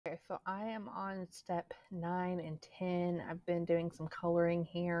So I am on step 9 and 10. I've been doing some coloring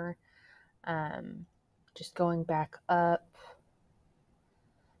here. Just going back up.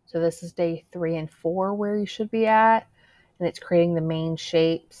 So this is day 3 and 4 where you should be at. And it's creating the main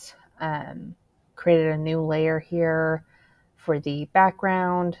shapes. Created a new layer here for the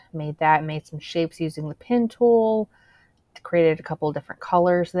background. Made some shapes using the pen tool. Created a couple of different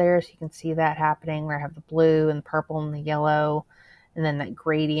colors there. So you can see that happening where I have the blue and the purple and the yellow. And then that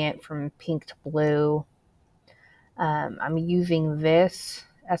gradient from pink to blue. I'm using this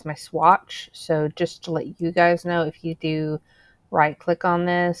as my swatch. So just to let you guys know, if you do right click on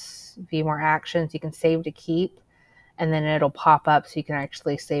this, view more actions, you can save to keep, and then it'll pop up so you can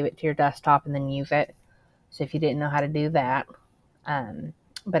actually save it to your desktop and then use it. So if you didn't know how to do that,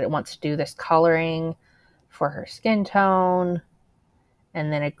 but it wants to do this coloring for her skin tone,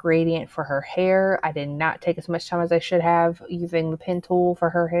 and then a gradient for her hair. I did not take as much time as I should have using the pen tool for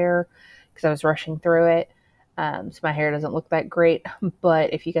her hair because I was rushing through it. So my hair doesn't look that great.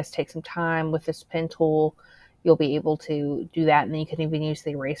 But if you guys take some time with this pen tool, you'll be able to do that. And then you can even use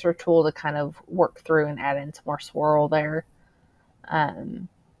the eraser tool to kind of work through and add in some more swirl there. So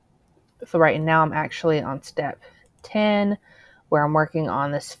right now I'm actually on step 10 where I'm working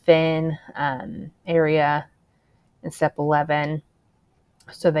on this fin area in step 11.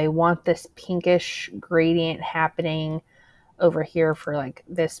 So they want this pinkish gradient happening over here for like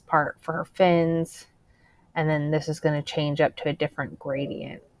this part for her fins. And then this is going to change up to a different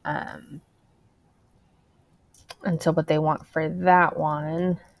gradient. And so what they want for that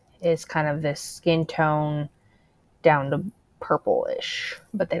one is kind of this skin tone down to purplish.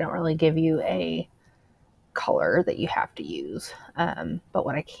 But they don't really give you a color that you have to use. But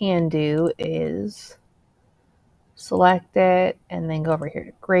what I can do is select it and then go over here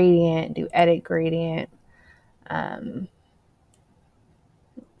to gradient, do edit gradient. Let's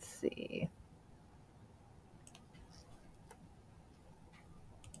see.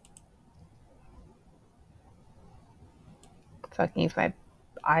 So I can use my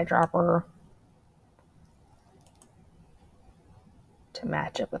eyedropper to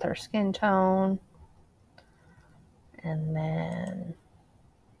match up with her skin tone. And then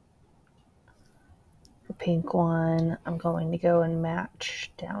the pink one, I'm going to go and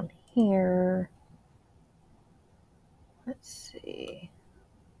match down here. Let's see.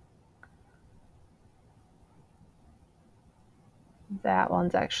 That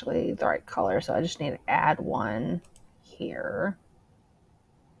one's actually the right color, so I just need to add one here.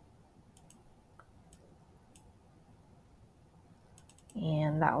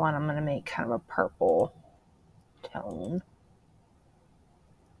 And that one I'm going to make kind of a purple tone.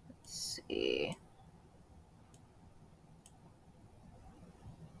 Let's see.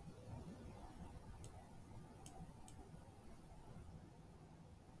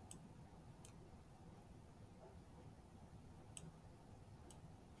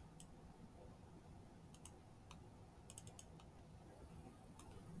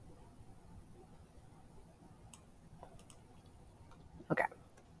 Okay.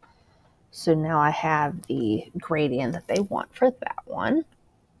 So now I have the gradient that they want for that one.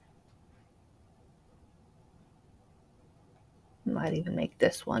 Might even make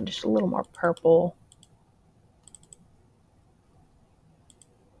this one just a little more purple.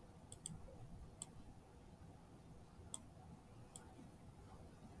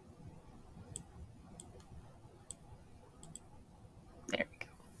 There we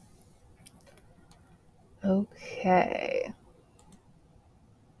go. Okay.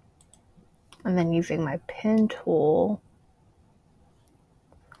 And then using my pen tool,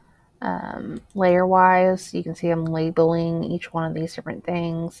 layer wise, you can see I'm labeling each one of these different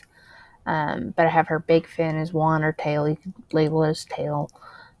things. But I have her big fin as one, or tail, you can label it as tail.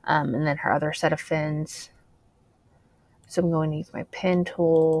 And then her other set of fins. So I'm going to use my pen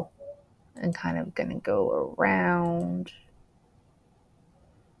tool and kind of going to go around.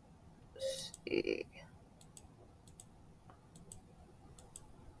 Let's see.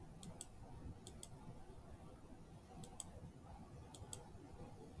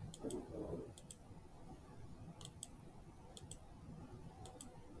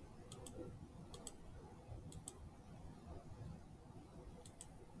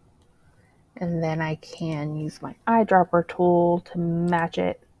 And then I can use my eyedropper tool to match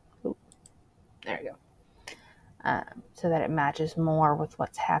it. Ooh, there we go. So that it matches more with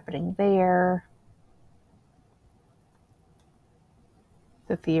what's happening there.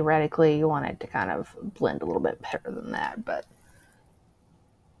 So theoretically, you want it to kind of blend a little bit better than that, but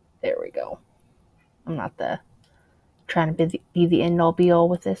there we go. I'm not trying to be the end all be all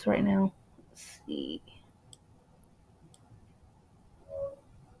with this right now. Let's see.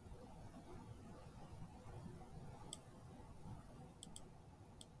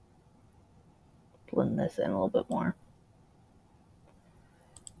 blend this in a little bit more.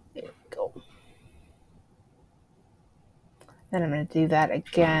 There we go. Then I'm going to do that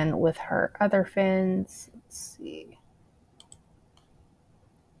again with her other fins. Let's see.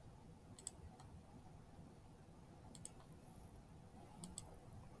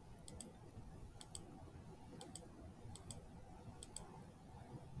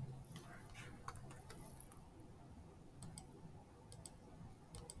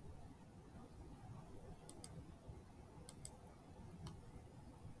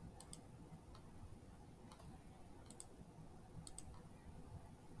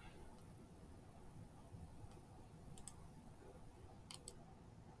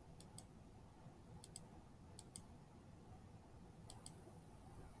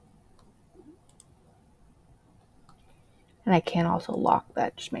 And I can also lock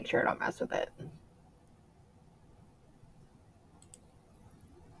that, just make sure I don't mess with it.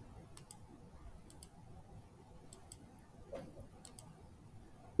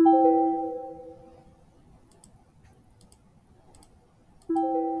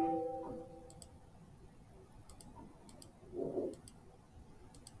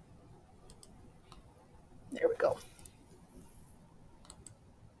 There we go.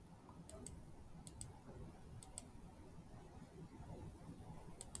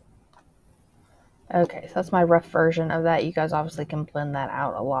 Okay, so that's my rough version of that. You guys obviously can blend that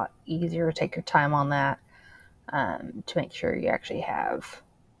out a lot easier. Take your time on that to make sure you actually have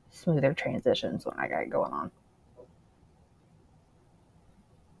smoother transitions when I got it going on.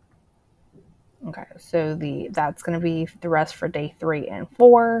 Okay, so that's going to be the rest for day 3 and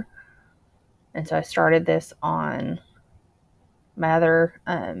 4. And so I started this on my other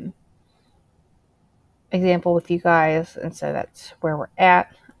example with you guys, and so that's where we're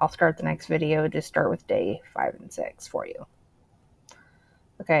at. I'll start the next video, just start with day 5 and 6 for you.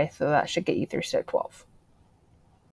 Okay, so that should get you through step 12.